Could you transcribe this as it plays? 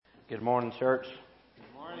Good morning, church.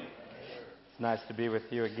 Good morning. It's nice to be with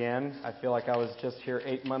you again. I feel like I was just here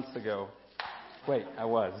 8 months ago. Wait, I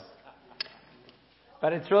was.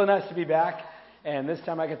 But it's really nice to be back, and this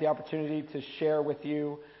time I get the opportunity to share with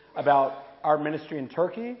you about our ministry in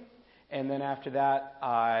Turkey, and then after that,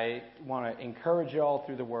 I want to encourage you all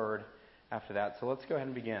through the Word after that. So let's go ahead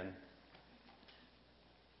and begin.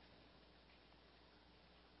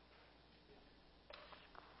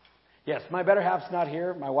 Yes, my better half's not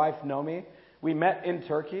here. My wife, Nomi. We met in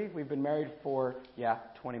Turkey. We've been married for,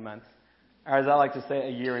 20 months. Or as I like to say, a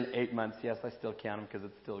year and 8 months. Yes, I still count them because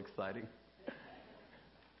it's still exciting.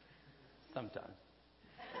 Sometimes.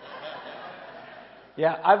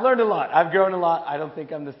 Yeah, I've learned a lot. I've grown a lot. I don't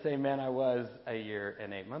think I'm the same man I was a year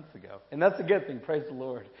and 8 months ago. And that's a good thing. Praise the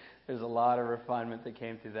Lord. There's a lot of refinement that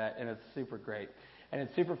came through that, and it's super great. And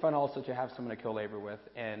it's super fun also to have someone to co-labor with,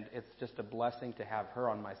 and it's just a blessing to have her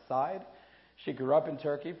on my side. She grew up in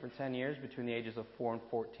Turkey for 10 years between the ages of 4 and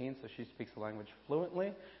 14, so she speaks the language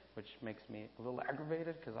fluently, which makes me a little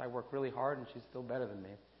aggravated because I work really hard and she's still better than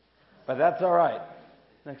me. But that's all right.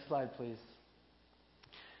 Next slide, please.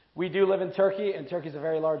 We do live in Turkey, and Turkey's a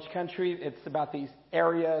very large country. It's about the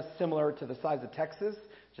area similar to the size of Texas,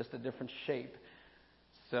 just a different shape.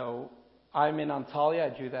 So I'm in Antalya.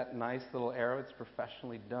 I drew that nice little arrow. It's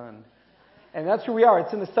professionally done. And that's where we are.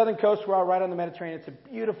 It's in the southern coast. We're all right on the Mediterranean. It's a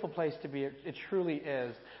beautiful place to be. It truly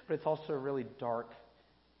is. But it's also a really dark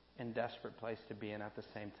and desperate place to be in at the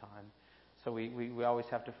same time. So we always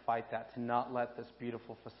have to fight that, to not let this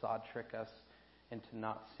beautiful facade trick us into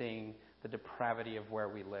not seeing the depravity of where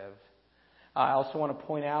we live. I also want to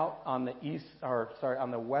point out on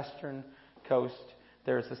the western coast,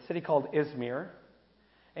 there's a city called Izmir.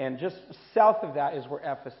 And just south of that is where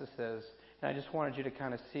Ephesus is. And I just wanted you to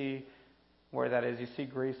kind of see where that is. You see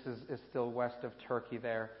Greece is still west of Turkey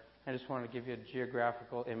there. I just wanted to give you a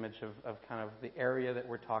geographical image of kind of the area that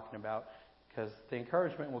we're talking about, because the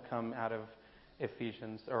encouragement will come out of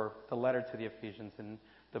Ephesians, or the letter to the Ephesians in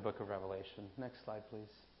the book of Revelation. Next slide,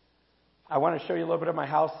 please. I want to show you a little bit of my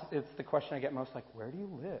house. It's the question I get most, like, where do you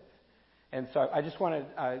live? And so I just want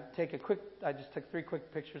to I just took 3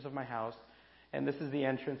 quick pictures of my house. And this is the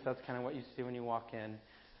entrance. That's kind of what you see when you walk in.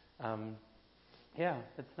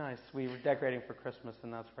 It's nice. We were decorating for Christmas,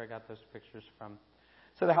 and that's where I got those pictures from.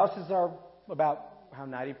 So the houses are about how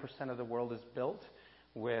 90% of the world is built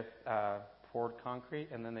with poured concrete,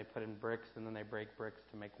 and then they put in bricks, and then they break bricks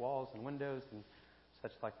to make walls and windows and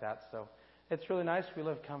such like that. So it's really nice. We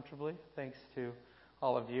live comfortably, thanks to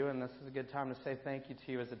all of you. And this is a good time to say thank you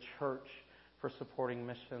to you as a church for supporting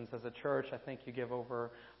missions. As a church, I think you give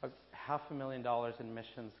over $500,000 in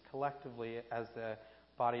missions collectively as a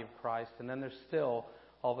body of Christ. And then there's still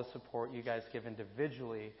all the support you guys give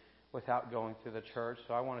individually without going through the church.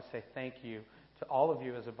 So I want to say thank you to all of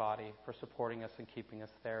you as a body for supporting us and keeping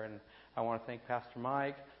us there. And I want to thank Pastor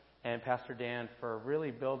Mike and Pastor Dan for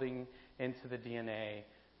really building into the DNA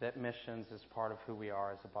that missions is part of who we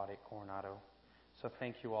are as a body at Coronado. So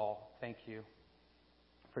thank you all. Thank you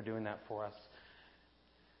for doing that for us.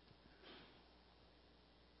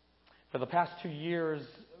 For the past 2 years,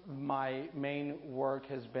 my main work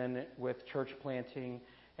has been with church planting,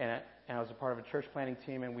 and I was a part of a church planting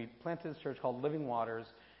team, and we planted this church called Living Waters.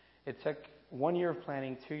 It took 1 year of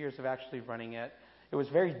planning, 2 years of actually running it. It was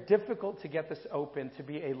very difficult to get this open, to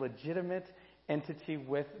be a legitimate entity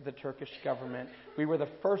with the Turkish government. We were the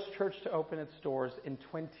first church to open its doors in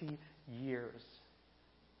 20 years.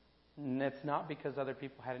 And it's not because other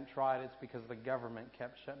people hadn't tried, it's because the government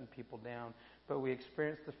kept shutting people down. But we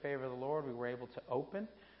experienced the favor of the Lord. We were able to open.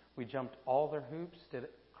 We jumped all their hoops,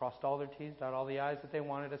 crossed all their T's, dotted all the I's that they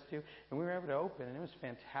wanted us to, and we were able to open, and it was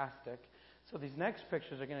fantastic. So these next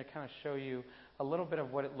pictures are going to kind of show you a little bit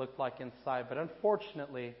of what it looked like inside. But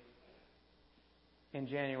unfortunately, in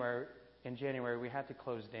January we had to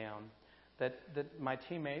close down. That my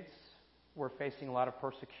teammates were facing a lot of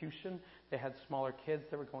persecution. They had smaller kids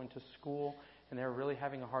that were going to school, and they were really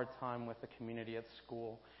having a hard time with the community at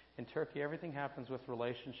school. In Turkey, everything happens with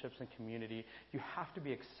relationships and community. You have to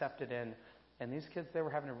be accepted in. And these kids, they were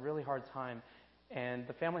having a really hard time. And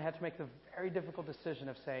the family had to make the very difficult decision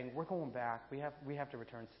of saying, we're going back. We have to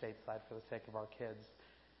return stateside for the sake of our kids.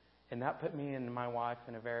 And that put me and my wife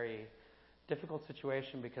in a very difficult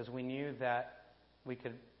situation, because we knew that we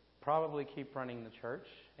could probably keep running the church,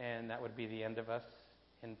 and that would be the end of us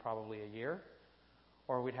in probably a year.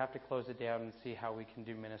 Or we'd have to close it down and see how we can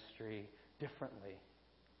do ministry differently.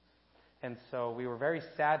 And so we were very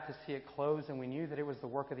sad to see it close, and we knew that it was the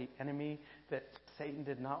work of the enemy, that Satan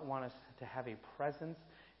did not want us to have a presence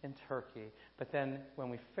in Turkey. But then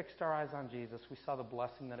when we fixed our eyes on Jesus, we saw the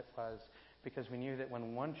blessing that it was because we knew that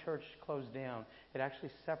when one church closed down, it actually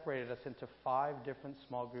separated us into 5 different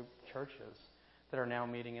small group churches that are now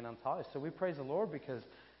meeting in Antalya. So we praise the Lord because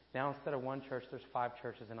now instead of one church, there's 5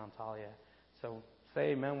 churches in Antalya. So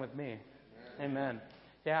say amen with me. Amen.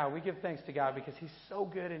 Yeah, we give thanks to God because He's so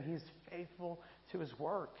good and He's faithful to His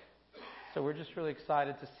work. So we're just really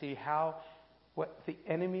excited to see how what the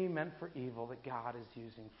enemy meant for evil that God is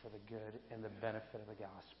using for the good and the benefit of the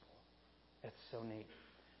gospel. It's so neat.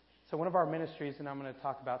 So one of our ministries, and I'm going to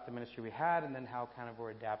talk about the ministry we had and then how kind of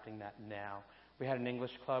we're adapting that now. We had an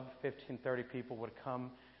English club. 15, 30 people would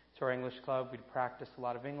come to our English club. We'd practice a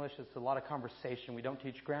lot of English. It's a lot of conversation. We don't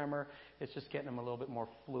teach grammar. It's just getting them a little bit more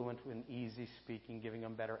fluent and easy speaking, giving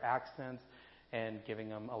them better accents, and giving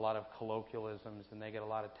them a lot of colloquialisms. And they get a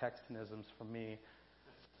lot of Texanisms from me,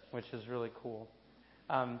 which is really cool.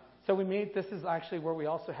 So we meet. This is actually where we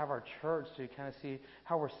also have our church, so you kind of see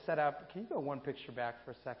how we're set up. Can you go one picture back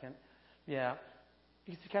for a second? Yeah.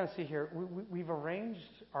 You can kind of see here, we've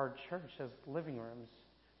arranged our church as living rooms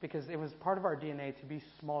because it was part of our DNA to be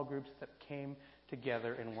small groups that came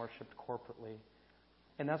together and worshiped corporately.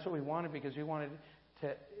 And that's what we wanted because we wanted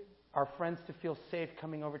our friends to feel safe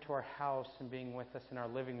coming over to our house and being with us in our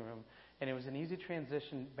living room. And it was an easy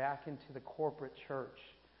transition back into the corporate church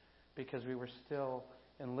because we were still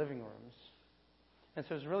in living rooms. And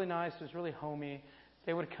so it was really nice. It was really homey.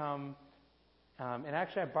 They would come. And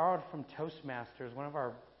actually, I borrowed from Toastmasters. One of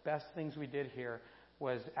our best things we did here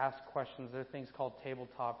was ask questions. There are things called table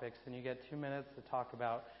topics, and you get 2 minutes to talk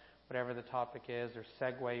about whatever the topic is or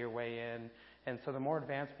segue your way in. And so the more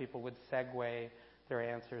advanced people would segue their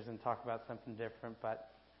answers and talk about something different. But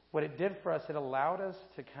what it did for us, it allowed us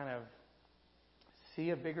to kind of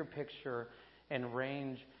see a bigger picture and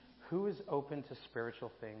range who is open to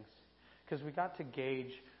spiritual things. Because we got to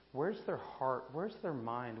gauge where's their heart, where's their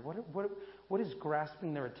mind, what is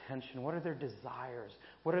grasping their attention, what are their desires,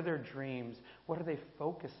 what are their dreams, what are they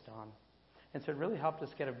focused on. And so it really helped us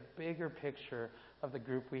get a bigger picture of the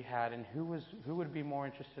group we had and who would be more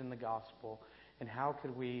interested in the gospel and how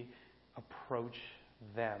could we approach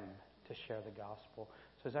them to share the gospel.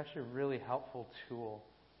 So it's actually a really helpful tool.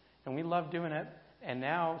 And we love doing it. And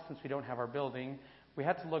now, since we don't have our building, we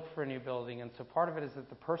had to look for a new building. And so part of it is that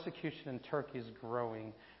the persecution in Turkey is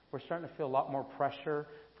growing. We're starting to feel a lot more pressure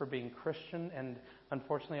for being Christian and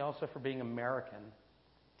unfortunately also for being American.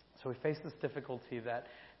 So we face this difficulty that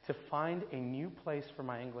to find a new place for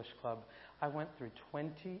my English club, I went through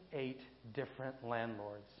 28 different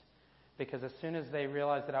landlords. Because as soon as they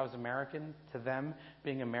realized that I was American, to them,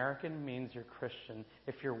 being American means you're Christian.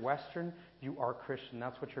 If you're Western, you are Christian.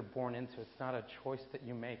 That's what you're born into. It's not a choice that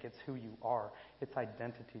you make. It's who you are. It's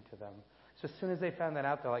identity to them. So as soon as they found that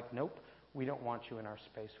out, they're like, nope, we don't want you in our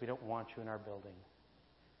space. We don't want you in our building.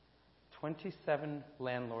 27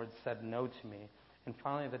 landlords said no to me. And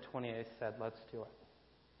finally, the 28th said, let's do it.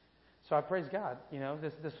 So I praise God. You know,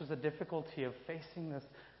 this was a difficulty of facing this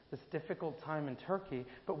difficult time in Turkey,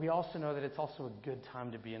 but we also know that it's also a good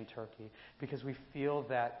time to be in Turkey because we feel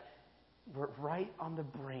that we're right on the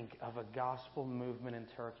brink of a gospel movement in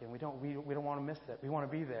Turkey, and we don't want to miss it. We want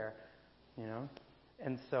to be there, you know.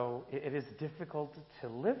 And so it is difficult to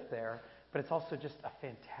live there, but it's also just a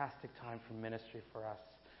fantastic time for ministry for us.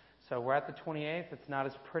 So we're at the 28th. It's not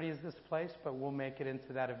as pretty as this place, but we'll make it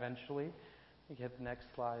into that eventually. You can hit the next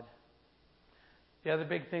slide. The other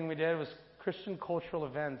big thing we did was Christian cultural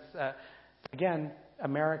events. Again,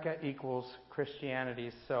 America equals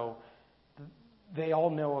Christianity, so they all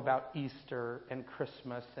know about Easter and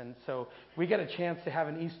Christmas, and so we get a chance to have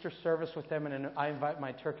an Easter service with them, and I invite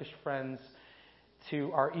my Turkish friends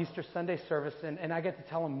to our Easter Sunday service, and I get to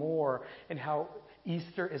tell them more and how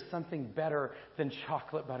Easter is something better than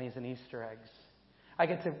chocolate bunnies and Easter eggs. I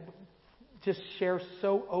get to just share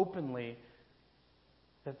so openly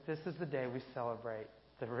that this is the day we celebrate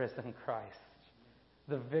the risen Christ.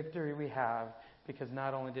 The victory we have because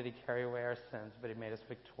not only did He carry away our sins, but He made us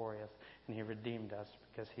victorious and He redeemed us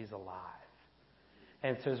because He's alive.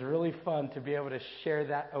 And so it's really fun to be able to share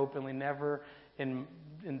that openly. Never in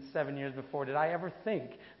 7 years before did I ever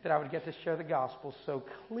think that I would get to share the gospel so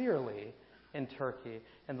clearly in Turkey.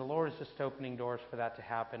 And the Lord is just opening doors for that to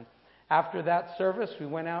happen. After that service, we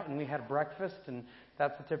went out and we had breakfast, and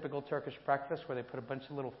that's a typical Turkish breakfast where they put a bunch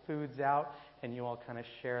of little foods out and you all kind of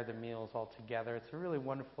share the meals all together. It's a really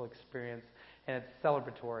wonderful experience, and it's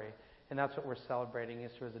celebratory, and that's what we're celebrating.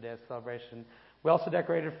 Easter is a day of celebration. We also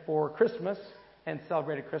decorated for Christmas and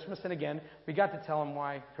celebrated Christmas, and again, we got to tell them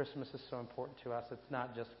why Christmas is so important to us. It's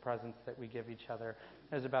not just presents that we give each other.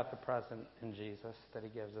 It's about the present in Jesus that He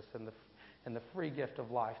gives us and the free gift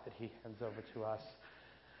of life that He hands over to us.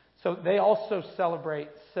 So they also celebrate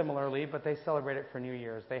similarly, but they celebrate it for New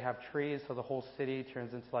Year's. They have trees, so the whole city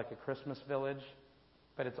turns into like a Christmas village.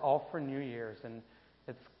 But it's all for New Year's, and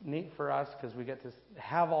it's neat for us because we get to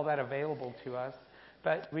have all that available to us,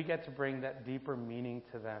 but we get to bring that deeper meaning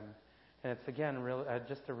to them. And it's, again,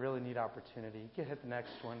 just a really neat opportunity. You can hit the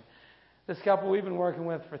next one. This couple we've been working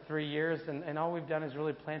with for 3 years, and all we've done is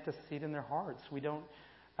really plant a seed in their hearts.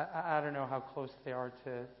 I don't know how close they are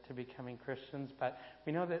to becoming Christians, but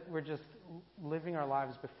we know that we're just living our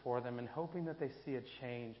lives before them and hoping that they see a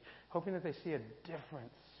change, hoping that they see a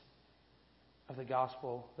difference of the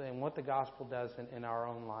gospel and what the gospel does in our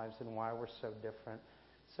own lives and why we're so different.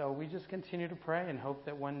 So we just continue to pray and hope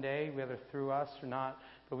that one day, whether through us or not,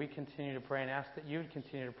 but we continue to pray and ask that you would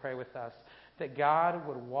continue to pray with us, that God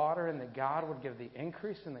would water and that God would give the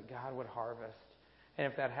increase and that God would harvest. And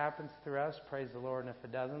if that happens through us, praise the Lord. And if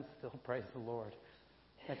it doesn't, still praise the Lord.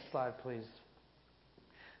 Next slide, please.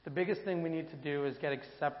 The biggest thing we need to do is get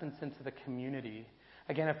acceptance into the community.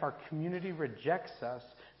 Again, if our community rejects us,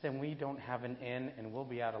 then we don't have an in, and we'll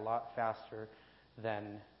be out a lot faster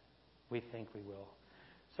than we think we will.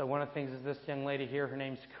 So one of the things is this young lady here, her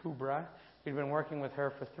name's Kubra. We've been working with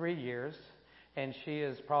her for 3 years, and she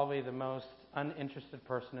is probably the most uninterested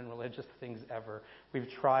person in religious things ever. We've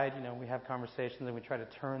tried, we have conversations, and we try to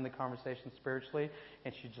turn the conversation spiritually,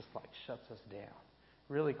 and she just shuts us down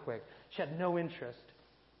really quick. She had no interest.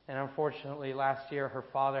 And unfortunately, last year, her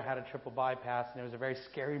father had a triple bypass, and it was a very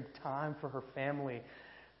scary time for her family.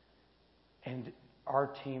 And our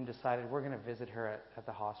team decided we're going to visit her at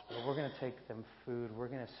the hospital. We're going to take them food. We're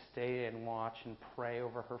going to stay and watch and pray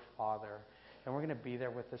over her father. And we're going to be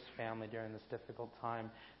there with this family during this difficult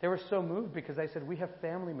time. They were so moved because I said, we have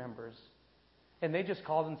family members. And they just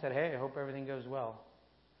called and said, hey, I hope everything goes well.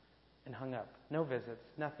 And hung up. No visits,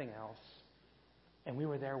 nothing else. And we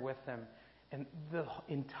were there with them. And the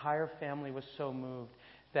entire family was so moved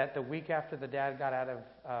that the week after the dad got out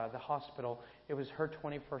of the hospital, it was her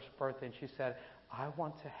 21st birthday, and she said, I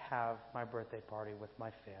want to have my birthday party with my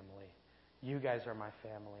family. You guys are my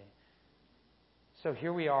family. So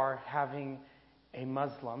here we are having a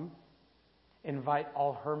Muslim invite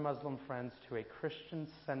all her Muslim friends to a Christian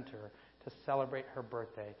center to celebrate her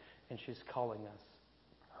birthday, and she's calling us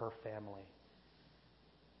her family.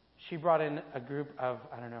 She brought in a group of,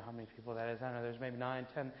 I don't know how many people that is. I don't know, there's maybe 9,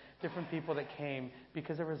 10 different people that came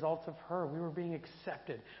because a result of her. We were being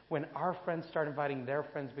accepted when our friends start inviting their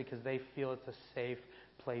friends because they feel it's a safe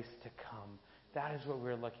place to come. That is what we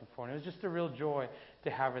were looking for. And it was just a real joy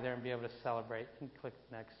to have her there and be able to celebrate. You can click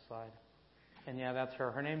the next slide. And yeah, that's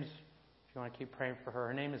her. Her name's, if you want to keep praying for her,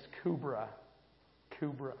 her name is Kubra.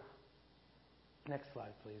 Kubra. Next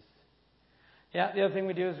slide, please. Yeah, the other thing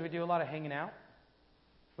we do is we do a lot of hanging out.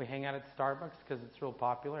 We hang out at Starbucks because it's real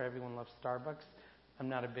popular. Everyone loves Starbucks. I'm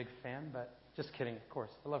not a big fan, but just kidding, of course.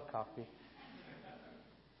 I love coffee.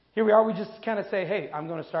 Here we are. We just kind of say, hey, I'm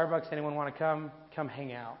going to Starbucks. Anyone want to come? Come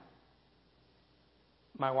hang out.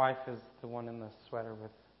 My wife is the one in the sweater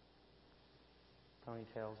with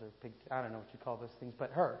ponytails or pig. I don't know what you call those things,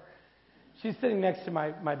 but her. She's sitting next to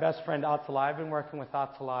my best friend, Atalai. I've been working with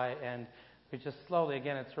Atalai, and we just slowly,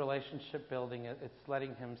 again, it's relationship building. It's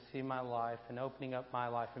letting him see my life and opening up my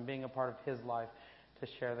life and being a part of his life to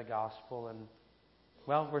share the gospel. And,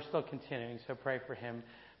 well, we're still continuing, so pray for him.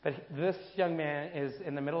 But this young man is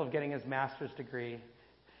in the middle of getting his master's degree,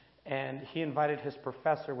 and he invited his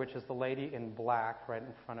professor, which is the lady in black right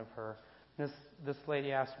in front of her. This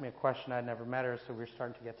lady asked me a question. I'd never met her, so we were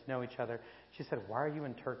starting to get to know each other. She said, why are you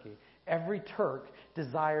in Turkey? Every Turk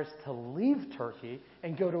desires to leave Turkey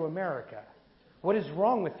and go to America. What is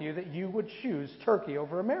wrong with you that you would choose Turkey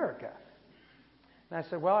over America? And I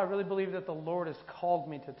said, well, I really believe that the Lord has called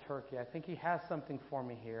me to Turkey. I think He has something for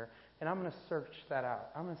me here, and I'm going to search that out.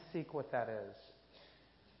 I'm going to seek what that is.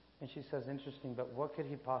 And she says, interesting, but what could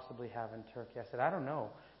He possibly have in Turkey? I said, I don't know,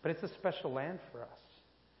 but it's a special land for us.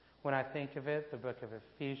 When I think of it, the book of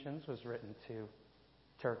Ephesians was written to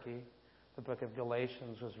Turkey. The book of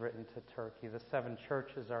Galatians was written to Turkey. The 7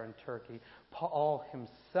 churches are in Turkey. Paul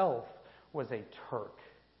himself was a Turk.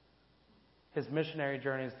 His missionary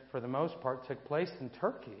journeys, for the most part, took place in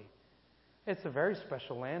Turkey. It's a very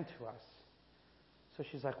special land to us. So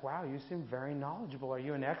she's like, wow, you seem very knowledgeable. Are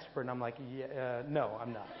you an expert? And I'm like, yeah, no,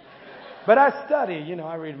 I'm not. But I study.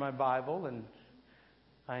 I read my Bible, and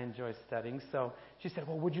I enjoy studying. So she said,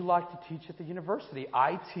 well, would you like to teach at the university?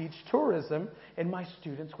 I teach tourism, and my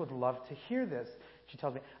students would love to hear this. She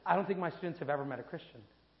tells me, I don't think my students have ever met a Christian.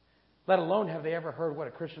 Let alone have they ever heard what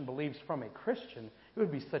a Christian believes from a Christian. It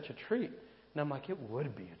would be such a treat. And I'm like, it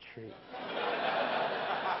would be a treat.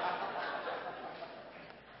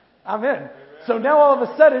 I'm in. So now all of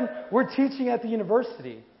a sudden, we're teaching at the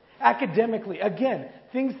university. Academically, again,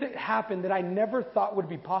 things that happen that I never thought would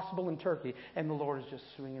be possible in Turkey. And the Lord is just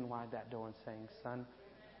swinging wide that door and saying, son,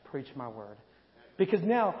 preach my word. Because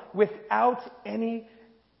now, without any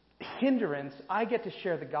hindrance, I get to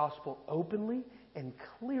share the gospel openly and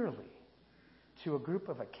clearly to a group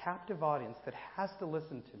of a captive audience that has to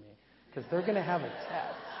listen to me because they're going to have a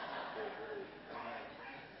test.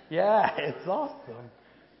 Yeah, it's awesome.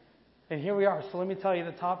 And here we are. So let me tell you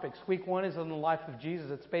the topics. Week 1 is on the life of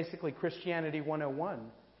Jesus. It's basically Christianity 101.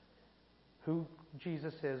 Who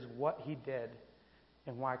Jesus is, what he did,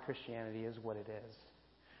 and why Christianity is what it is.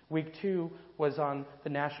 Week 2 was on the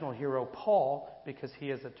national hero Paul, because he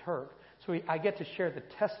is a Turk. So I get to share the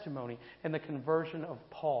testimony and the conversion of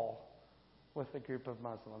Paul with a group of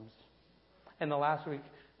Muslims. And the last week,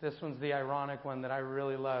 this one's the ironic one that I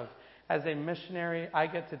really love. As a missionary, I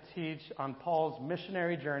get to teach on Paul's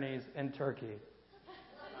missionary journeys in Turkey.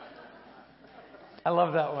 I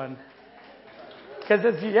love that one. Because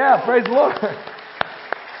it's, praise the Lord.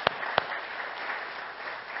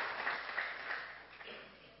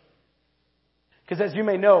 Because as you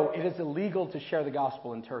may know, it is illegal to share the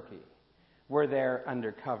gospel in Turkey. We're there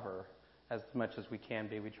undercover as much as we can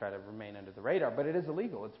be. We try to remain under the radar, but it is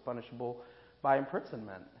illegal. It's punishable by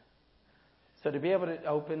imprisonment. So to be able to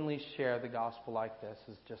openly share the gospel like this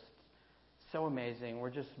is just so amazing.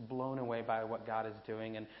 We're just blown away by what God is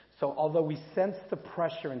doing. And so although we sense the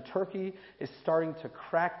pressure in Turkey is starting to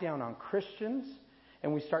crack down on Christians,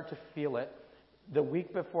 and we start to feel it, the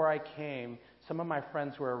week before I came, some of my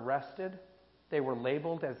friends were arrested. They were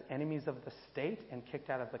labeled as enemies of the state and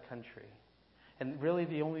kicked out of the country. And really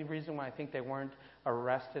the only reason why I think they weren't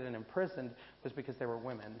arrested and imprisoned was because they were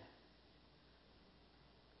women.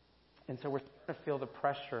 And so we're starting to feel the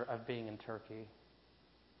pressure of being in Turkey.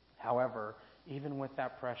 However, even with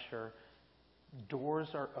that pressure, doors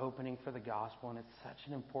are opening for the gospel, and it's such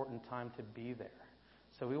an important time to be there.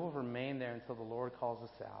 So we will remain there until the Lord calls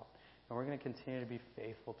us out, and we're going to continue to be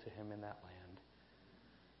faithful to him in that land.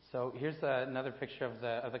 So here's another picture of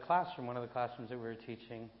the classroom, one of the classrooms that we were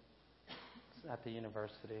teaching at the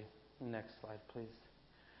university. Next slide, please.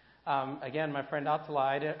 Again, my friend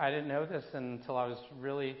Attila, I didn't know this until I was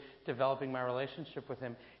really developing my relationship with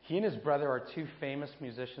him. He and his brother are 2 famous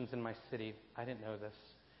musicians in my city. I didn't know this.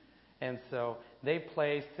 And so they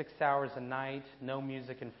play 6 hours a night, no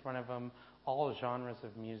music in front of them, all genres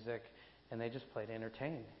of music, and they just play to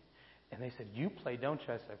entertain. And they said, you play, don't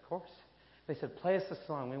you? I said, of course. They said, play us a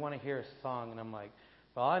song. We want to hear a song. And I'm like,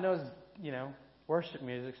 well, all I know is, worship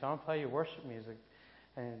music, so I'll play you worship music.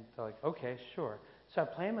 And they're like, okay, sure. So I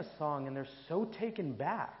play them a song, and they're so taken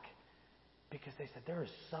back because they said, there is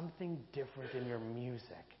something different in your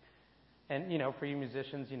music. And, for you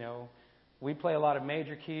musicians, we play a lot of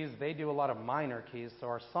major keys. They do a lot of minor keys, so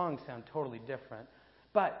our songs sound totally different.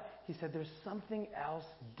 But he said, there's something else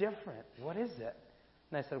different. What is it?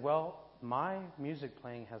 And I said, well, my music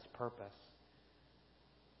playing has purpose.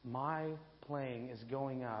 My playing is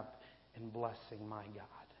going up and blessing my God.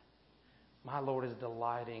 My Lord is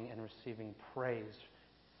delighting and receiving praise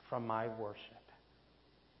from my worship.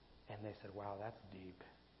 And they said, wow, that's deep.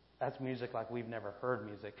 That's music like we've never heard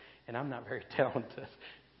music. And I'm not very talented.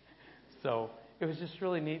 So it was just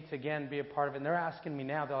really neat to, again, be a part of it. And they're asking me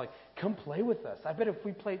now, they're like, come play with us. I bet if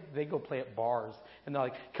we play, they go play at bars. And they're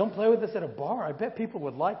like, come play with us at a bar. I bet people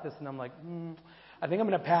would like this. And I'm like, I think I'm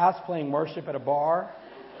going to pass playing worship at a bar.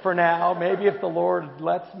 For now, maybe if the Lord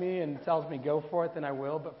lets me and tells me go for it, then I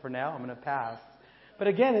will. But for now, I'm going to pass. But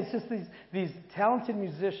again, it's just these talented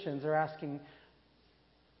musicians are asking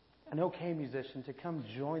an okay musician to come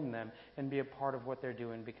join them and be a part of what they're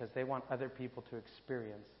doing because they want other people to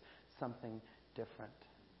experience something different.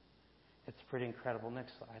 It's pretty incredible.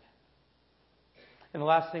 Next slide. And the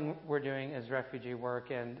last thing we're doing is refugee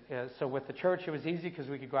work. And so with the church, it was easy because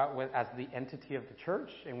we could go out as the entity of the church,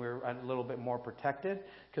 and we were a little bit more protected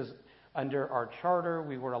because under our charter,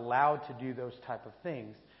 we were allowed to do those type of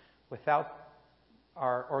things. Without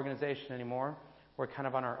our organization anymore, we're kind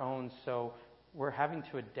of on our own, so we're having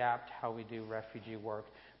to adapt how we do refugee work.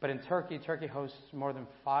 But in Turkey hosts more than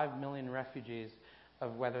 5 million refugees,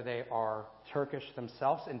 of whether they are Turkish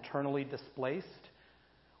themselves, internally displaced,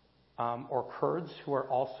 or Kurds who are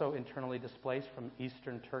also internally displaced from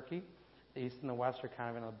eastern Turkey. The east and the west are kind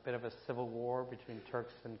of in a bit of a civil war between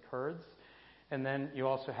Turks and Kurds. And then you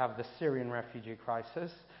also have the Syrian refugee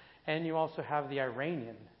crisis, and you also have the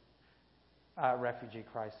Iranian refugee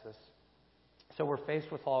crisis. So we're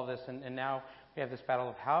faced with all of this, and now we have this battle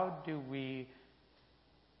of how do we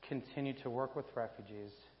continue to work with refugees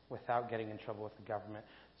without getting in trouble with the government.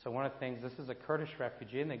 So one of the things, this is a Kurdish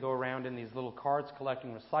refugee, and they go around in these little carts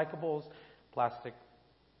collecting recyclables, plastic,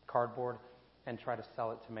 cardboard, and try to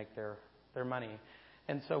sell it to make their money.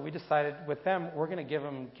 And so we decided with them, we're going to give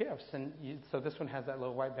them gifts. And so this one has that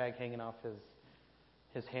little white bag hanging off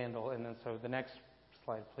his handle. And then so the next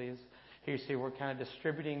slide, please. Here you see we're kind of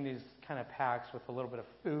distributing these kind of packs with a little bit of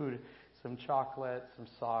food, some chocolate, some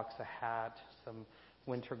socks, a hat, some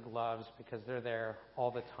winter gloves, because they're there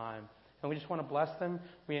all the time. And we just want to bless them.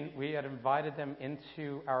 We had invited them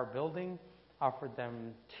into our building, offered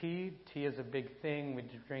them tea. Tea is a big thing. We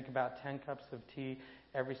drink about 10 cups of tea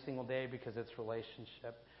every single day because it's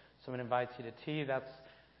relationship. Someone invites you to tea, that's,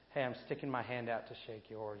 hey, I'm sticking my hand out to shake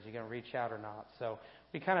yours. You going to reach out or not? So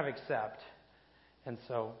we kind of accept. And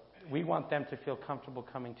so we want them to feel comfortable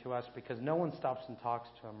coming to us because no one stops and talks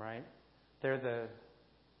to them, right? They're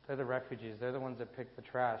the refugees. They're the ones that pick the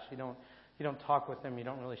trash. You don't talk with them. You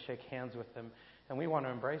don't really shake hands with them. And we want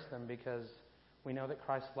to embrace them because we know that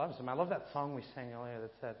Christ loves them. I love that song we sang earlier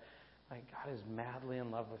that said, like, God is madly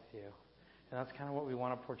in love with you. And that's kind of what we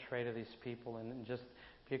want to portray to these people and just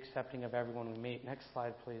be accepting of everyone we meet. Next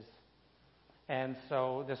slide, please. And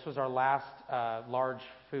so this was our last large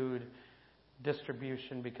food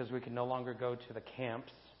distribution because we could no longer go to the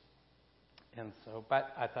camps. And so,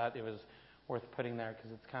 but I thought it was worth putting there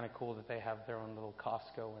because it's kind of cool that they have their own little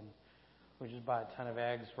Costco, and we just buy a ton of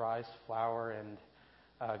eggs, rice, flour, and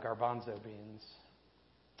garbanzo beans.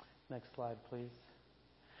 Next slide, please.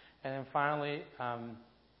 And then finally,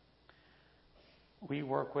 we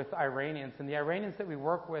work with Iranians, and the Iranians that we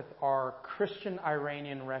work with are Christian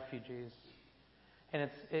Iranian refugees. And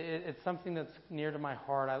it's something that's near to my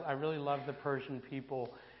heart. I really love the Persian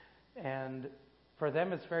people. And for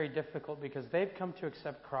them, it's very difficult because they've come to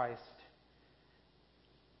accept Christ.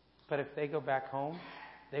 But if they go back home,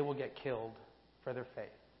 they will get killed for their faith.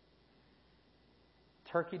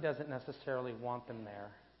 Turkey doesn't necessarily want them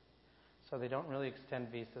there. So they don't really extend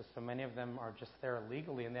visas. So many of them are just there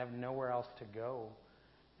illegally and they have nowhere else to go.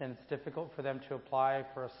 And it's difficult for them to apply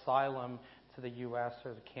for asylum to the U.S.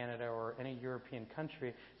 or Canada or any European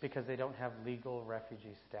country because they don't have legal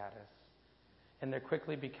refugee status. And they're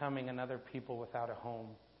quickly becoming another people without a home.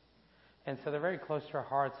 And so they're very close to our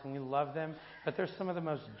hearts and we love them. But they're some of the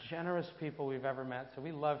most generous people we've ever met. So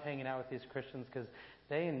we love hanging out with these Christians because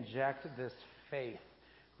they inject this faith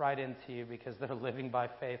right into you because they're living by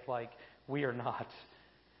faith like we are not.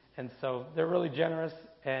 And so they're really generous,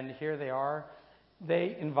 and here they are.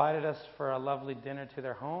 They invited us for a lovely dinner to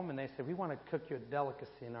their home, and they said, we want to cook you a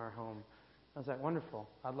delicacy in our home. I was like, wonderful.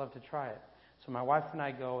 I'd love to try it. So my wife and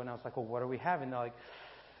I go, and I was like, well, what are we having? They're like,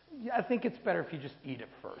 yeah, I think it's better if you just eat it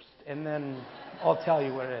first, and then I'll tell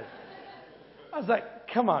you what it is. I was like,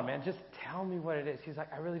 come on, man, just tell me what it is. He's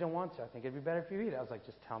like, I really don't want to. I think it'd be better if you eat it. I was like,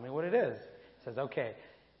 just tell me what it is. He says, okay,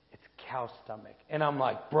 it's cow stomach. And I'm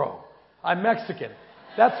like, bro, I'm Mexican.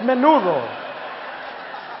 That's menudo.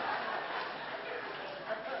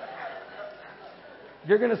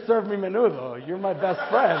 You're going to serve me menudo. You're my best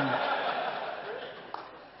friend.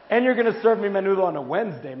 And you're going to serve me menudo on a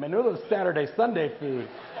Wednesday. Menudo's Saturday, Sunday food.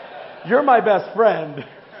 You're my best friend.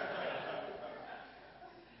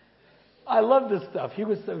 I love this stuff. He's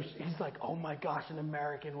like, oh my gosh, an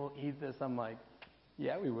American will eat this. I'm like,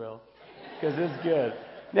 yeah, we will. Because it's good.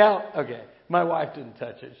 Now, okay, my wife didn't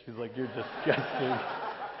touch it. She's like, you're disgusting.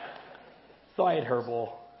 So I ate her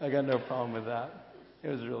bowl. I got no problem with that. It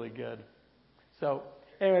was really good. So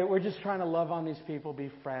anyway, we're just trying to love on these people, be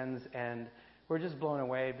friends, and we're just blown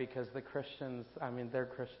away because the Christians, they're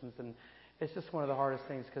Christians, and it's just one of the hardest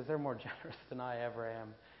things because they're more generous than I ever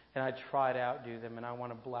am. And I try to outdo them, and I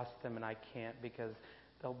want to bless them, and I can't because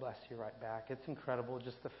they'll bless you right back. It's incredible,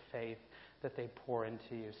 just the faith that they pour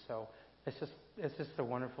into you. So it's just a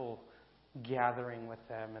wonderful gathering with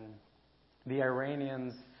them. And the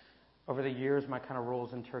Iranians, over the years, my kind of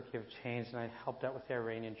roles in Turkey have changed, and I helped out with the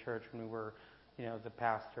Iranian church when we were, the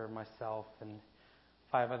pastor, myself, and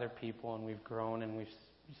 5 other people, and we've grown, and we've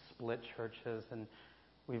split churches, and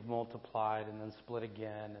we've multiplied, and then split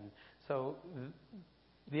again. And so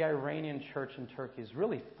the Iranian church in Turkey is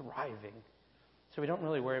really thriving. So we don't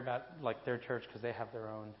really worry about like their church because they have their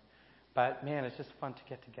own. But man, it's just fun to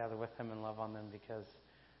get together with them and love on them because,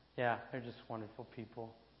 yeah, they're just wonderful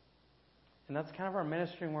people. And that's kind of our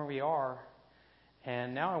ministry and where we are.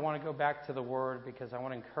 And now I want to go back to the Word because I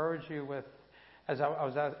want to encourage you with, as I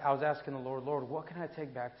was asking the Lord, what can I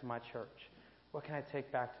take back to my church? What can I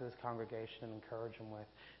take back to this congregation and encourage them with?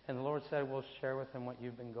 And the Lord said, well, share with them what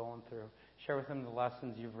you've been going through. Share with them the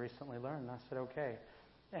lessons you've recently learned. And I said, okay.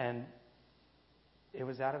 And it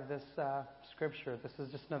was out of this scripture. This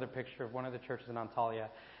is just another picture of one of the churches in Antalya.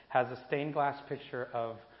 Has a stained glass picture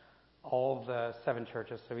of all the 7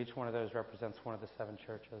 churches. So each one of those represents one of the 7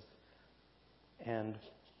 churches. And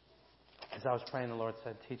as I was praying, the Lord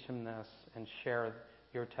said, teach them this and share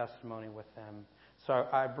your testimony with them. So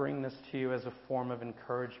I bring this to you as a form of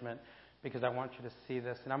encouragement because I want you to see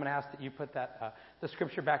this. And I'm going to ask that you put that the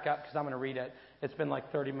scripture back up because I'm going to read it. It's been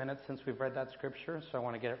like 30 minutes since we've read that scripture, so I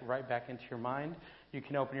want to get it right back into your mind. You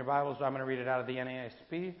can open your Bibles. I'm going to read it out of the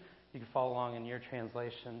NASB. You can follow along in your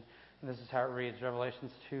translation. And this is how it reads,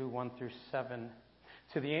 Revelations 2, 1 through 7.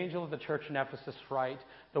 To the angel of the church in Ephesus write,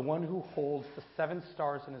 the one who holds the 7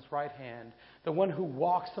 stars in his right hand, the one who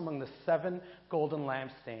walks among the 7 golden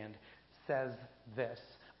lampstands, says this,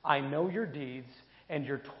 I know your deeds and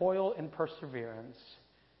your toil and perseverance,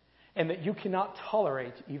 and that you cannot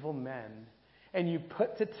tolerate evil men, and you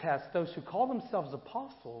put to test those who call themselves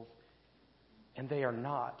apostles, and they are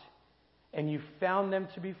not. And you found them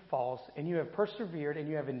to be false, and you have persevered, and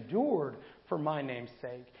you have endured for my name's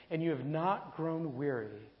sake, and you have not grown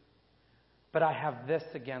weary. But I have this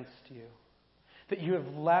against you, that you have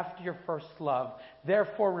left your first love.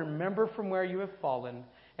 Therefore remember from where you have fallen,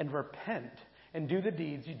 and repent, and do the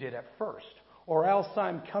deeds you did at first. Or else I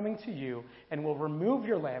am coming to you, and will remove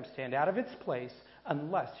your lampstand out of its place,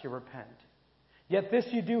 unless you repent. Yet this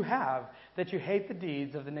you do have, that you hate the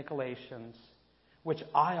deeds of the Nicolaitans, which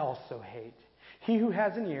I also hate. He who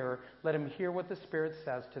has an ear, let him hear what the Spirit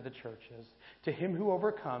says to the churches. To him who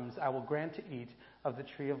overcomes, I will grant to eat of the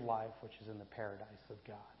tree of life, which is in the paradise of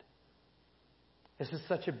God. This is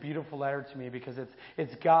such a beautiful letter to me because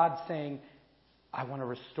it's God saying, I want to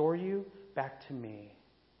restore you back to me.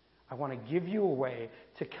 I want to give you a way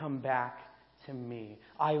to come back to me.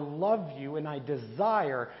 I love you and I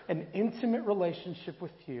desire an intimate relationship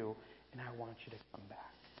with you, and I want you to come back.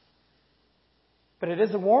 But it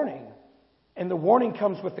is a warning, and the warning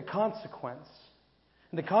comes with the consequence.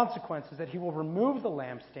 And the consequence is that he will remove the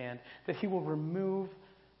lampstand, that he will remove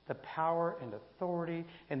the power and authority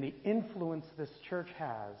and the influence this church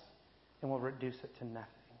has, and will reduce it to nothing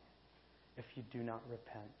if you do not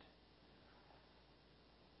repent.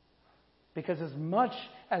 Because as much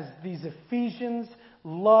as these Ephesians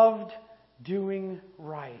loved doing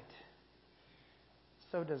right,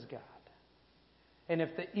 so does God. And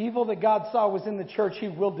if the evil that God saw was in the church, he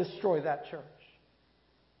will destroy that church.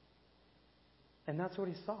 And that's what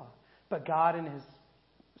he saw. But God, in his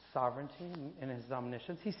sovereignty and his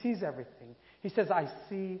omniscience, he sees everything. He says, I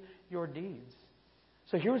see your deeds.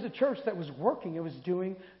 So here was a church that was working. It was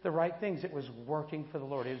doing the right things. It was working for the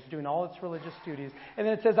Lord. It was doing all its religious duties. And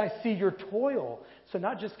then it says, I see your toil. So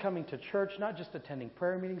not just coming to church, not just attending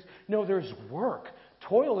prayer meetings. No, there's work.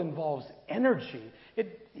 Toil involves energy.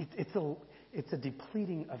 It's a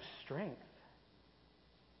depleting of strength.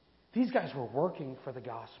 These guys were working for the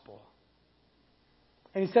gospel.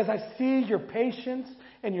 And he says, I see your patience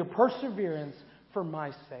and your perseverance for my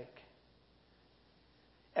sake.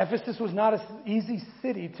 Ephesus was not an easy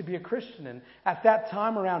city to be a Christian in. At that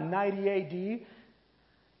time, around 90 A.D.,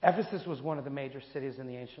 Ephesus was one of the major cities in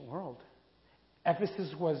the ancient world.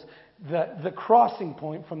 Ephesus was the crossing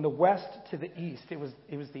point from the west to the east. It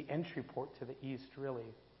was the entry port to the east, really.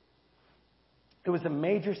 It was a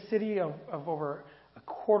major city of over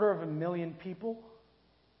 250,000 people.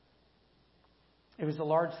 It was a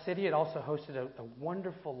large city. It also hosted a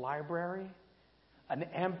wonderful library,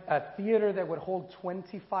 a theater that would hold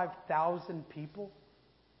 25,000 people.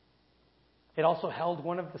 It also held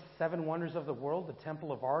one of the 7 wonders of the world, the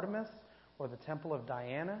Temple of Artemis or the Temple of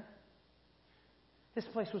Diana. This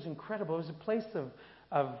place was incredible. It was a place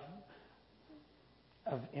of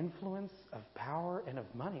influence, of power, and of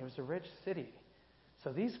money. It was a rich city.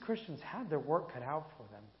 So these Christians had their work cut out for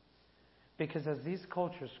them. Because as these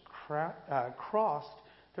cultures crossed,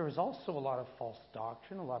 there was also a lot of false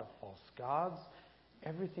doctrine, a lot of false gods.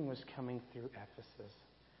 Everything was coming through Ephesus.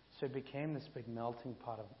 So it became this big melting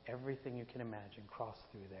pot of everything you can imagine crossed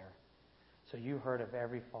through there. So you heard of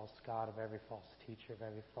every false god, of every false teacher, of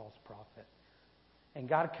every false prophet. And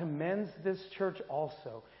God commends this church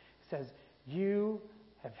also. He says, you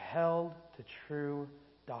have held to true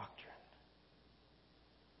doctrine.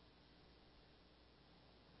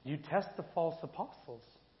 You test the false apostles.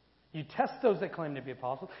 You test those that claim to be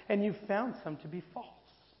apostles, and you found some to be false.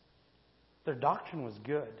 Their doctrine was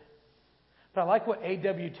good. But I like what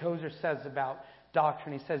A.W. Tozer says about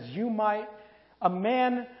doctrine. He says, a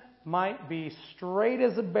man might be straight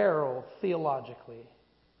as a barrel theologically,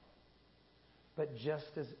 but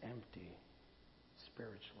just as empty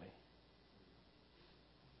spiritually.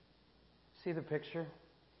 See the picture?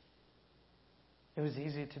 It was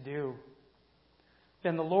easy to do.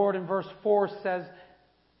 Then the Lord in verse 4 says,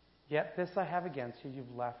 yet this I have against you,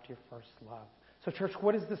 you've left your first love. So church,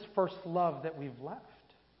 what is this first love that we've left?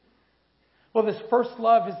 Well, this first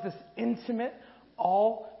love is this intimate,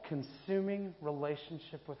 all-consuming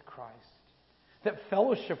relationship with Christ. That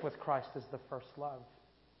fellowship with Christ is the first love.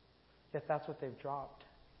 Yet that's what they've dropped.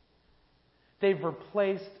 They've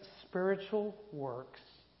replaced spiritual works.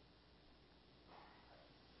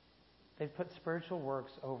 They've put spiritual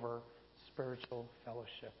works over spiritual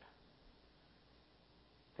fellowship.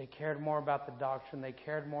 They cared more about the doctrine. They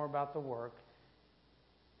cared more about the work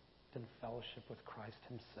than fellowship with Christ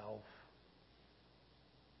himself.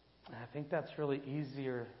 And I think that's really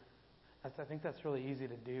easier. I think that's really easy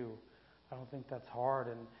to do. I don't think that's hard.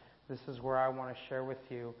 And this is where I want to share with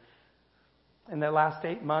you. In the last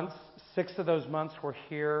 8 months, 6 of those months were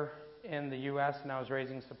here in the U.S., and I was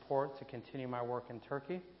raising support to continue my work in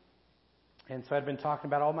Turkey. And so I'd been talking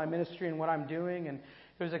about all my ministry and what I'm doing, and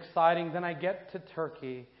it was exciting. Then I get to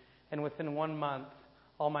Turkey, and within 1 month,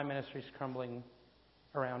 all my ministry is crumbling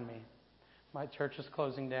around me. My church is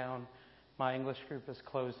closing down. My English group is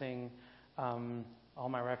closing. All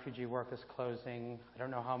my refugee work is closing. I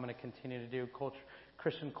don't know how I'm going to continue to do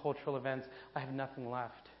Christian cultural events. I have nothing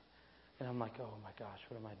left. And I'm like, oh my gosh,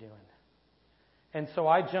 what am I doing? And so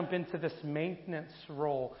I jump into this maintenance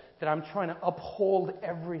role that I'm trying to uphold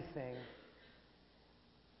everything.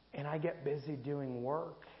 And I get busy doing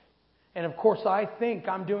work. And of course, I think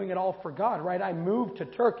I'm doing it all for God, right? I moved to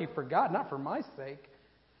Turkey for God, not for my sake,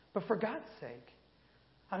 but for God's sake.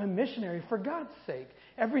 I'm a missionary for God's sake.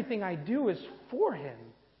 Everything I do is for Him.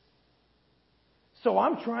 So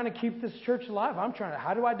I'm trying to keep this church alive.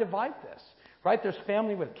 How do I divide this? Right? There's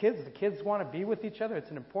family with kids. The kids want to be with each other.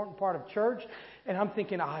 It's an important part of church. And I'm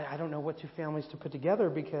thinking, I don't know what 2 families to put together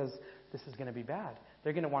because this is going to be bad.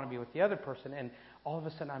 They're going to want to be with the other person. And all of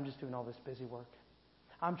a sudden, I'm just doing all this busy work.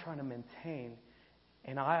 I'm trying to maintain.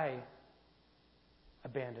 And I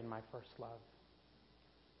abandon my first love.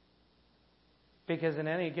 Because in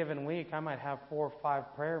any given week, I might have 4 or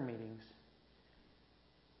 5 prayer meetings.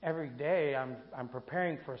 Every day, I'm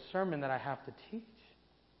preparing for a sermon that I have to teach.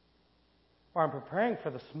 Or I'm preparing for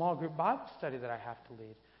the small group Bible study that I have to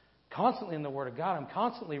lead. Constantly in the Word of God. I'm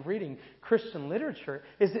constantly reading Christian literature.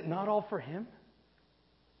 Is it not all for Him?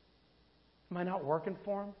 Am I not working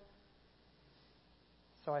for Him?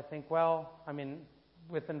 So I think,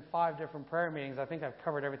 within 5 different prayer meetings, I think I've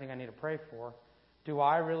covered everything I need to pray for. Do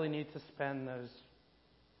I really need to spend those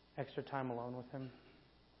extra time alone with Him?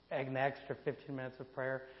 An extra 15 minutes of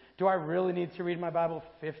prayer? Do I really need to read my Bible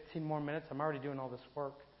 15 more minutes? I'm already doing all this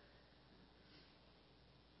work.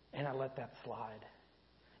 And I let that slide.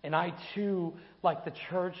 And I too, like the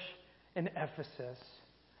church in Ephesus,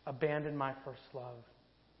 abandoned my first love.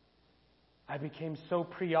 I became so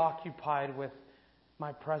preoccupied with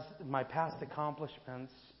my past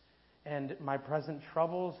accomplishments and my present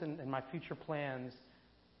troubles and my future plans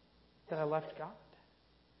that I left God.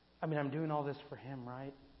 I'm doing all this for Him,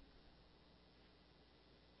 right?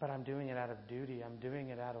 But I'm doing it out of duty. I'm doing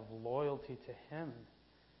it out of loyalty to Him,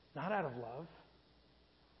 not out of love.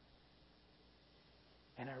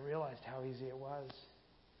 And I realized how easy it was.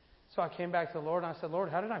 So I came back to the Lord and I said, Lord,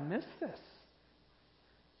 how did I miss this?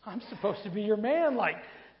 I'm supposed to be your man.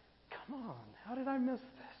 Come on, how did I miss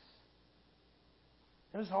this?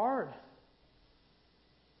 It was hard.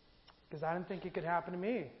 Because I didn't think it could happen to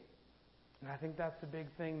me. And I think that's the big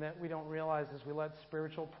thing that we don't realize is we let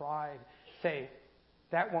spiritual pride say,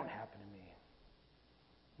 that won't happen to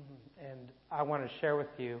me. And I want to share with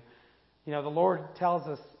you, the Lord tells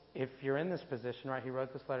us, if you're in this position, right, He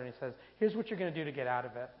wrote this letter and He says, here's what you're going to do to get out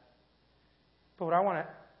of it. But what I want to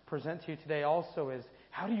present to you today also is,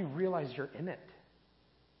 how do you realize you're in it?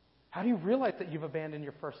 How do you realize that you've abandoned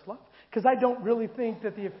your first love? Because I don't really think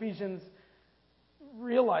that the Ephesians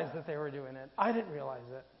realized that they were doing it. I didn't realize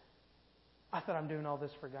it. I thought I'm doing all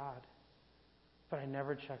this for God. But I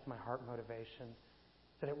never checked my heart motivation,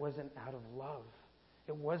 that it wasn't out of love.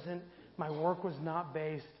 It wasn't, my work was not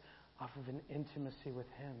based off of an intimacy with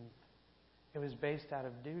Him. It was based out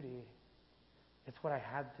of duty. It's what I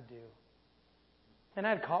had to do. And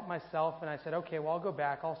I had caught myself and I said, okay, well, I'll go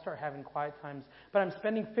back. I'll start having quiet times. But I'm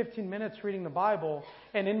spending 15 minutes reading the Bible.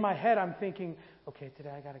 And in my head, I'm thinking, okay,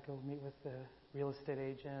 today I got to go meet with the real estate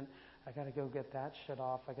agent. I got to go get that shut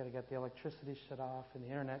off. I got to get the electricity shut off and the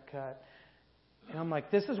internet cut. And I'm like,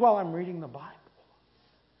 this is while I'm reading the Bible.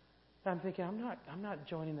 And I'm thinking, I'm not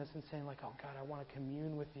joining this and saying oh God, I want to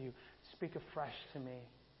commune with you. Speak afresh to me.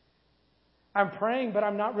 I'm praying, but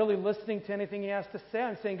I'm not really listening to anything He has to say.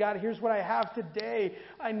 I'm saying, God, here's what I have today.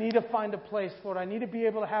 I need to find a place, Lord. I need to be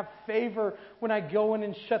able to have favor when I go in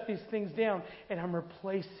and shut these things down. And I'm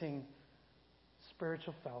replacing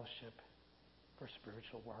spiritual fellowship for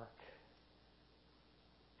spiritual work.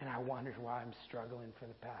 And I wondered why I'm struggling for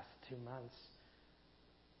the past 2 months.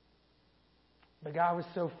 But God was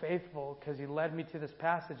so faithful because He led me to this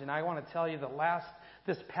passage. And I want to tell you that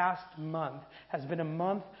this past month has been a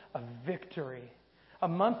month of victory. A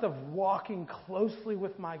month of walking closely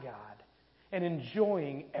with my God and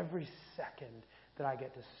enjoying every second that I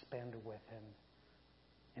get to spend with Him.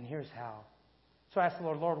 And here's how. So I asked the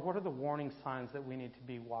Lord, what are the warning signs that we need to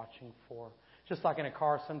be watching for? Just like in a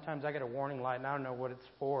car, sometimes I get a warning light and I don't know what it's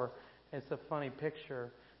for. It's a funny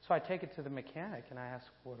picture. So I take it to the mechanic and I ask,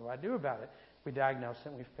 what do I do about it? We diagnose it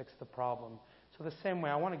and we fix the problem. So the same way,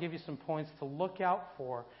 I want to give you some points to look out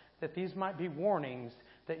for, that these might be warnings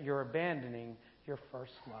that you're abandoning your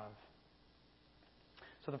first love.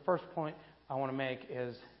 So the first point I want to make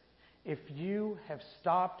is, if you have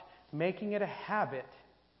stopped making it a habit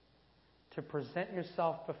to present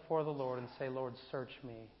yourself before the Lord and say, Lord, search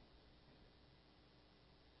me,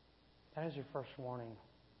 that is your first warning.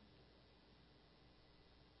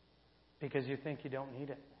 Because you think you don't need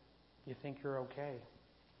it. You think you're okay.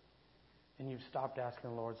 And you've stopped asking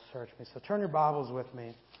the Lord, search me. So turn your Bibles with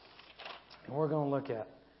me. And we're going to look at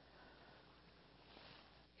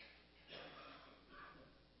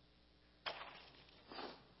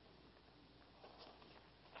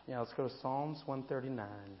let's go to Psalms 139.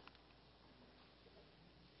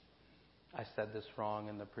 I said this wrong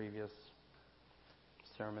in the previous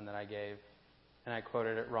sermon that I gave, and I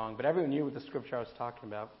quoted it wrong. But everyone knew what the scripture I was talking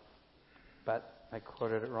about, but I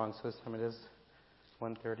quoted it wrong. So this time it is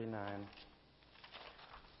 139.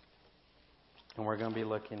 And we're going to be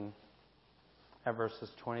looking at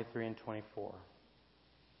verses 23 and 24.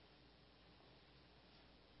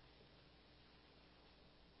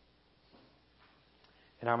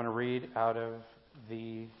 And I'm going to read out of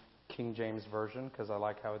the King James Version because I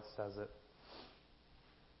like how it says it.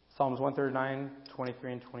 Psalms 139,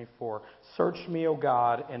 23 and 24. Search me, O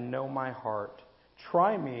God, and know my heart.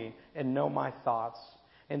 Try me and know my thoughts,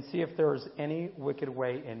 and see if there is any wicked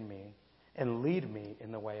way in me, and lead me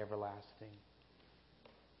in the way everlasting.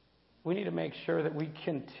 We need to make sure that we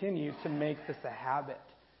continue to make this a habit.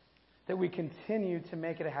 That we continue to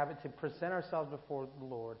make it a habit to present ourselves before the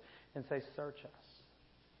Lord and say, search us.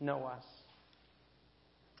 Know us.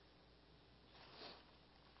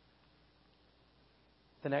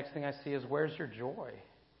 The next thing I see is, where's your joy?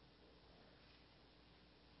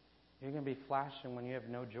 You're going to be flashing when you have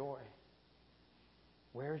no joy.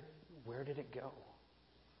 Where did it go?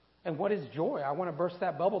 And what is joy? I want to burst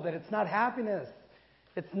that bubble that it's not happiness.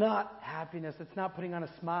 It's not happiness. It's not putting on a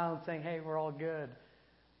smile and saying, hey, we're all good.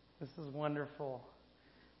 This is wonderful.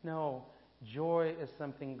 No, joy is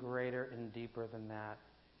something greater and deeper than that.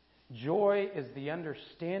 Joy is the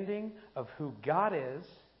understanding of who God is,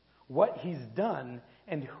 what He's done,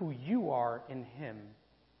 and who you are in Him.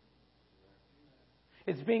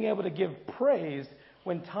 It's being able to give praise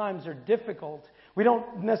when times are difficult. We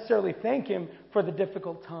don't necessarily thank Him for the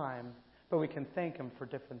difficult time, but we can thank Him for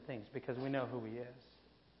different things because we know who He is.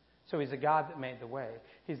 So He's a God that made the way.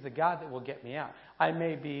 He's the God that will get me out. I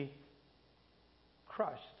may be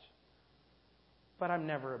crushed, but I'm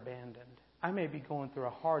never abandoned. I may be going through a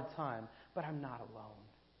hard time, but I'm not alone.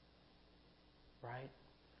 Right?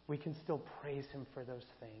 We can still praise Him for those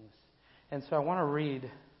things. And so I want to read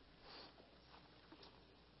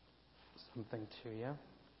something to you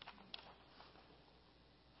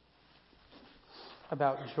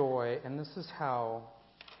about joy. And this is how...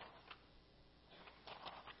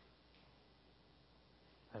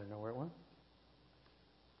 I don't know where it went.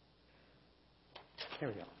 Here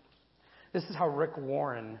we go. This is how Rick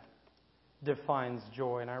Warren defines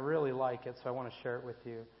joy, and I really like it, so I want to share it with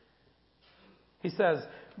you. He says,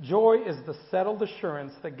 joy is the settled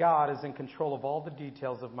assurance that God is in control of all the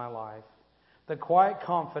details of my life, the quiet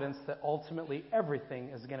confidence that ultimately everything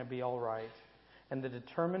is going to be all right, and the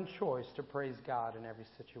determined choice to praise God in every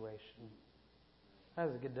situation. That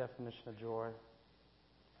is a good definition of joy.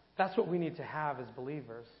 That's what we need to have as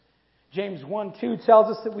believers. James 1:2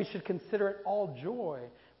 tells us that we should consider it all joy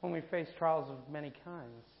when we face trials of many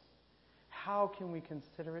kinds. How can we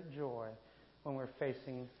consider it joy when we're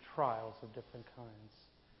facing trials of different kinds?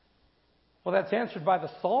 Well, that's answered by the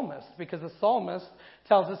psalmist, because the psalmist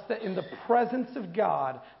tells us that in the presence of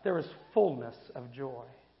God, there is fullness of joy.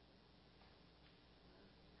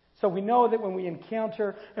 So we know that when we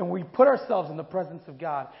encounter and we put ourselves in the presence of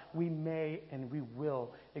God, we may and we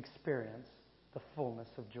will experience the fullness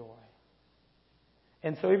of joy.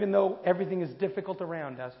 And so even though everything is difficult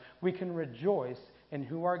around us, we can rejoice in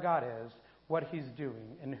who our God is, what He's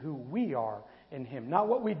doing, and who we are in Him. Not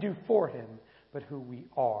what we do for Him, but who we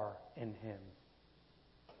are in Him.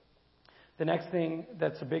 The next thing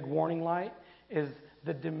that's a big warning light is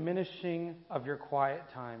the diminishing of your quiet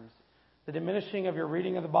times, the diminishing of your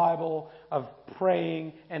reading of the Bible, of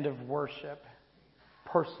praying, and of worship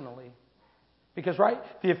personally. Because, right,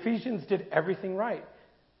 the Ephesians did everything right.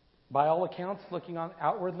 By all accounts, looking on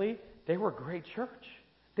outwardly, they were a great church.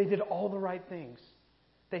 They did all the right things.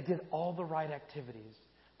 They did all the right activities,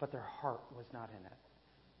 but their heart was not in it.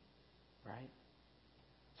 Right?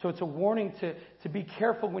 So it's a warning to be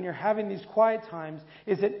careful when you're having these quiet times.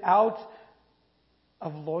 Is it out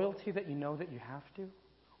of loyalty that you know that you have to?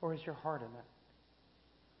 Or is your heart in it?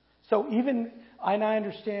 So even, and I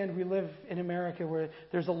understand we live in America where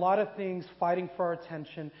there's a lot of things fighting for our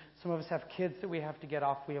attention. Some of us have kids that we have to get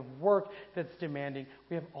off. We have work that's demanding.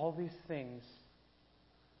 We have all these things.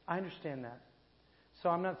 I understand that. So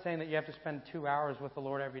I'm not saying that you have to spend 2 hours with the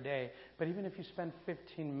Lord every day. But even if you spend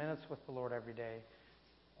 15 minutes with the Lord every day,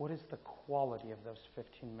 what is the quality of those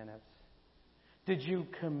 15 minutes? Did you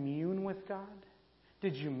commune with God?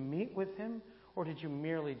 Did you meet with Him? Or did you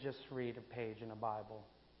merely just read a page in a Bible?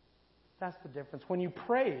 That's the difference. When you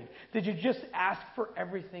prayed, did you just ask for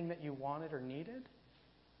everything that you wanted or needed?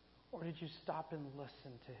 Or did you stop and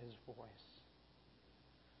listen to His voice?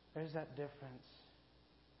 There's that difference.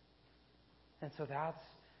 And so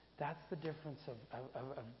that's the difference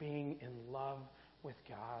of being in love with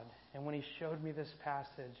God. And when He showed me this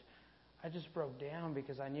passage, I just broke down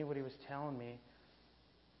because I knew what He was telling me.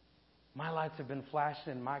 My lights have been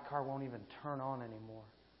flashing and my car won't even turn on anymore.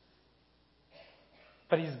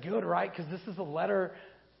 But He's good, right? Because this is a letter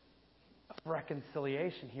of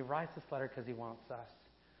reconciliation. He writes this letter because He wants us.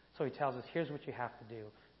 So He tells us, here's what you have to do.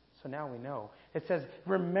 So now we know. It says,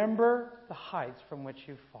 remember the heights from which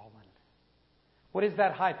you've fallen. What is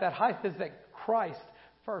that height? That height is that Christ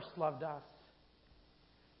first loved us.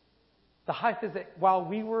 The height is that while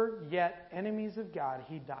we were yet enemies of God,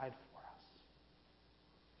 He died for us.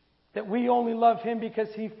 That we only love Him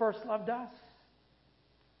because He first loved us.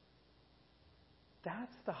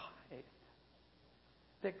 That's the height.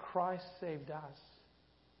 That Christ saved us.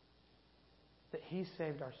 That He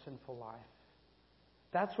saved our sinful life.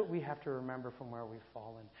 That's what we have to remember from where we've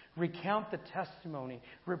fallen. Recount the testimony.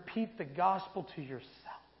 Repeat the gospel to yourself.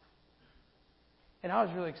 And I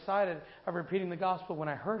was really excited of repeating the gospel when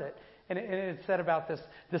I heard it. And it said about this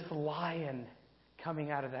lion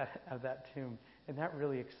coming out of that tomb. And that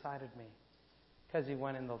really excited me. Because he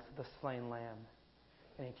went in the slain lamb.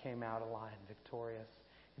 And he came out alive, victorious.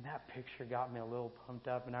 And that picture got me a little pumped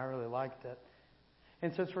up. And I really liked it.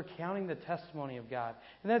 And so it's recounting the testimony of God.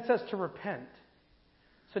 And then it says to repent.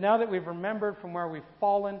 So now that we've remembered from where we've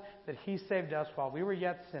fallen, that He saved us while we were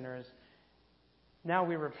yet sinners, now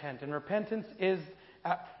we repent. And repentance is,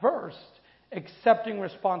 at first, accepting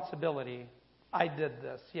responsibility. I did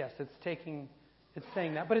this. Yes, it's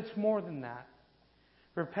saying that. But it's more than that.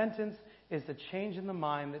 Repentance is the change in the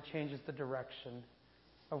mind that changes the direction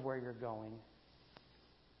of where you're going.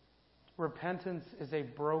 Repentance is a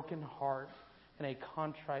broken heart and a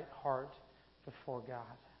contrite heart before God.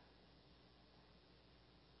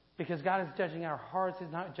 Because God is judging our hearts.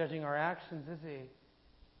 He's not judging our actions, is He?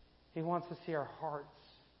 He wants to see our hearts.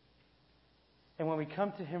 And when we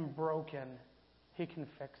come to Him broken, He can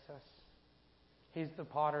fix us. He's the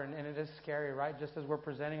potter, and it is scary, right? Just as we're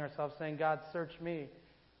presenting ourselves saying, God, search me.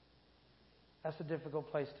 That's a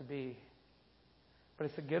difficult place to be. But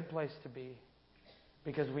it's a good place to be.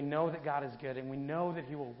 Because we know that God is good, and we know that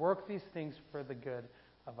He will work these things for the good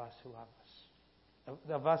of us who love us.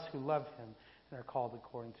 Of us who love Him and are called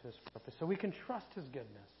according to His purpose. So we can trust His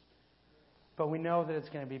goodness. But we know that it's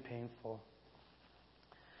going to be painful.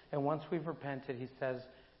 And once we've repented, He says,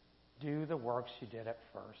 do the works you did at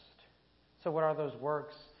first. So what are those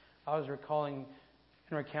works? I was recalling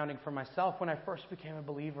and recounting for myself when I first became a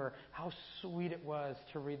believer, how sweet it was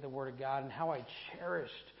to read the Word of God and how I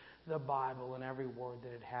cherished the Bible and every word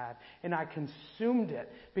that it had. And I consumed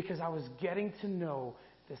it because I was getting to know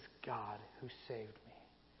this God who saved me.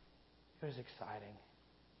 It was exciting.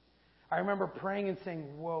 I remember praying and saying,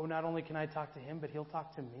 whoa, not only can I talk to Him, but He'll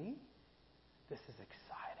talk to me? This is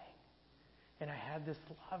exciting. And I had this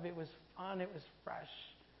love. It was fun. It was fresh.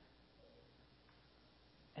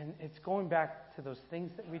 And it's going back to those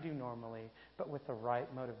things that we do normally, but with the right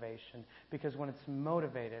motivation. Because when it's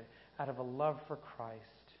motivated out of a love for Christ,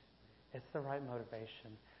 it's the right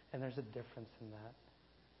motivation. And there's a difference in that.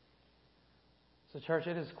 So, church,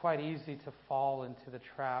 it is quite easy to fall into the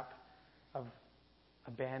trap of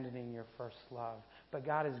abandoning your first love. But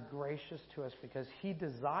God is gracious to us because He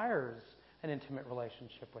desires an intimate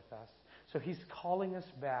relationship with us. So He's calling us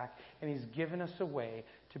back, and He's given us a way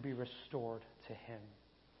to be restored to Him.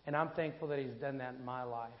 And I'm thankful that He's done that in my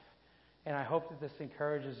life. And I hope that this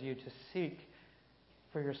encourages you to seek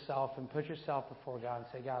for yourself and put yourself before God and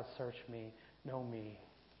say, God, search me, know me.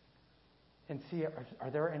 And see, are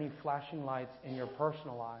there any flashing lights in your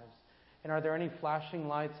personal lives? And are there any flashing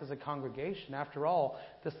lights as a congregation? After all,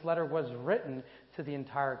 this letter was written to the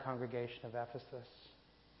entire congregation of Ephesus.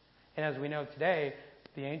 And as we know today,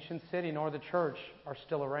 the ancient city nor the church are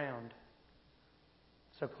still around.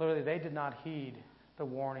 So clearly they did not heed the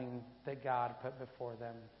warning that God put before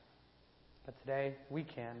them. But today we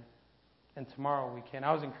can, and tomorrow we can.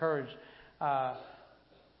 I was encouraged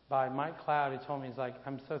by Mike Cloud. He told me, he's like,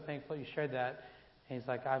 I'm so thankful you shared that. And he's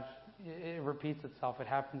like, it repeats itself. It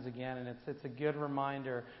happens again. And it's a good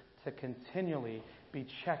reminder to continually be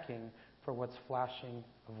checking for what's flashing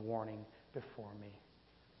of warning before me.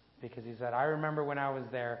 Because he said, I remember when I was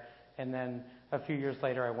there, and then a few years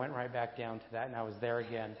later I went right back down to that, and I was there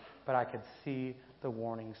again. But I could see the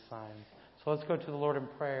warning signs. So let's go to the Lord in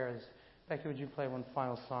prayer. Becky, would you play one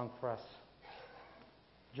final song for us?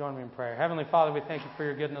 Join me in prayer. Heavenly Father, we thank you for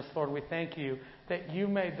your goodness, Lord. We thank you that you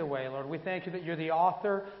made the way, Lord. We thank you that you're the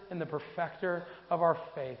author and the perfecter of our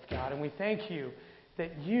faith, God. And we thank you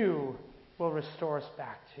that you will restore us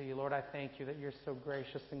back to you, Lord. I thank you that you're so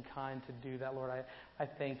gracious and kind to do that, Lord. I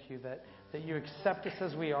thank you that you accept us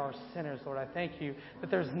as we are, sinners, Lord. I thank you that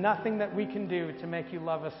there's nothing that we can do to make you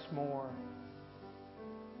love us more.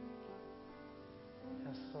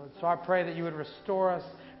 Yes, Lord. So I pray that you would restore us,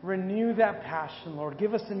 renew that passion, Lord.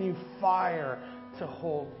 Give us a new fire to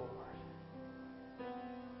hold, Lord.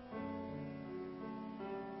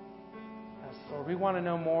 Yes, Lord. We want to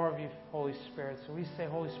know more of you, Holy Spirit. So we say,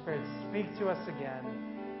 Holy Spirit, speak to us again.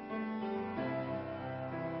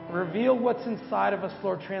 Reveal what's inside of us,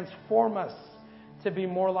 Lord. Transform us to be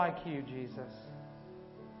more like you, Jesus.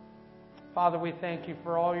 Father, we thank you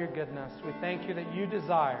for all your goodness. We thank you that you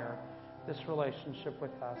desire this relationship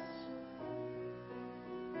with us.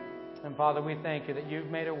 And Father, we thank you that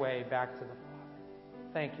you've made a way back to the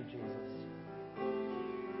Father. Thank you, Jesus.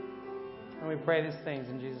 And we pray these things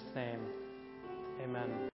in Jesus' name.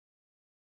 Amen.